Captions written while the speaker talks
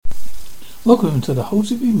Welcome to the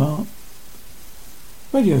Halsey Mark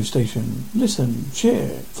radio station. Listen,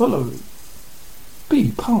 share, follow. Be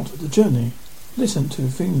part of the journey. Listen to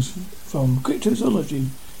things from cryptozoology,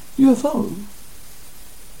 UFO,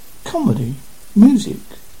 comedy, music,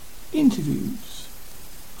 interviews,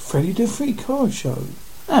 Freddy the Freak Horror Show,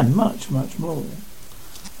 and much, much more.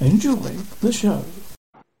 Enjoy the show.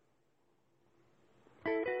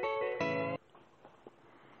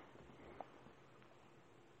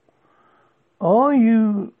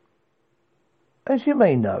 As you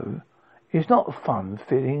may know, it's not fun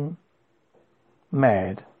feeling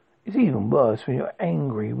mad. It's even worse when you're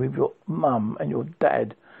angry with your mum and your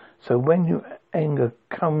dad. So when your anger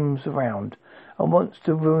comes around and wants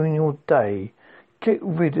to ruin your day, get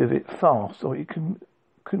rid of it fast, or you can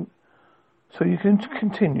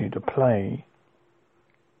continue to play.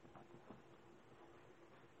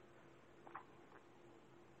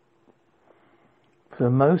 For the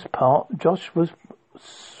most part, Josh was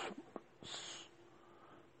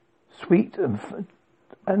sweet and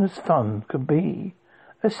as fun could be,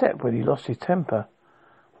 except when he lost his temper,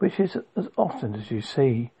 which is as often as you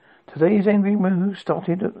see. Today's angry mood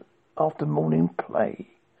started after morning play.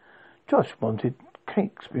 Josh wanted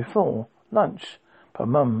cakes before lunch, but his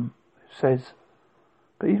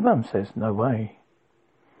mum says no way.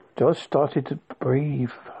 Josh started to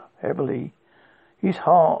breathe heavily, his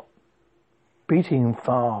heart beating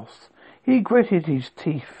fast. He gritted his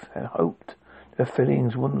teeth and hoped the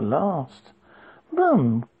feelings wouldn't last.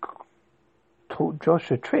 Mum taught Josh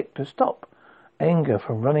a trick to stop anger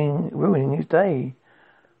from ruining his day.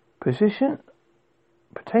 Pretend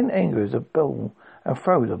anger is a ball and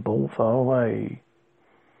throw the ball far away.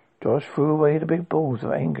 Josh threw away the big balls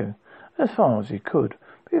of anger as far as he could.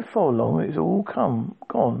 Before long it was all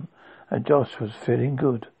gone, and Josh was feeling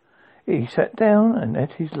good. He sat down and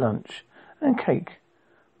ate his lunch and cake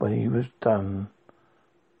when he was done.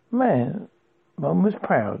 Mum was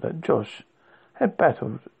proud that Josh had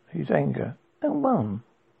battled his anger and won.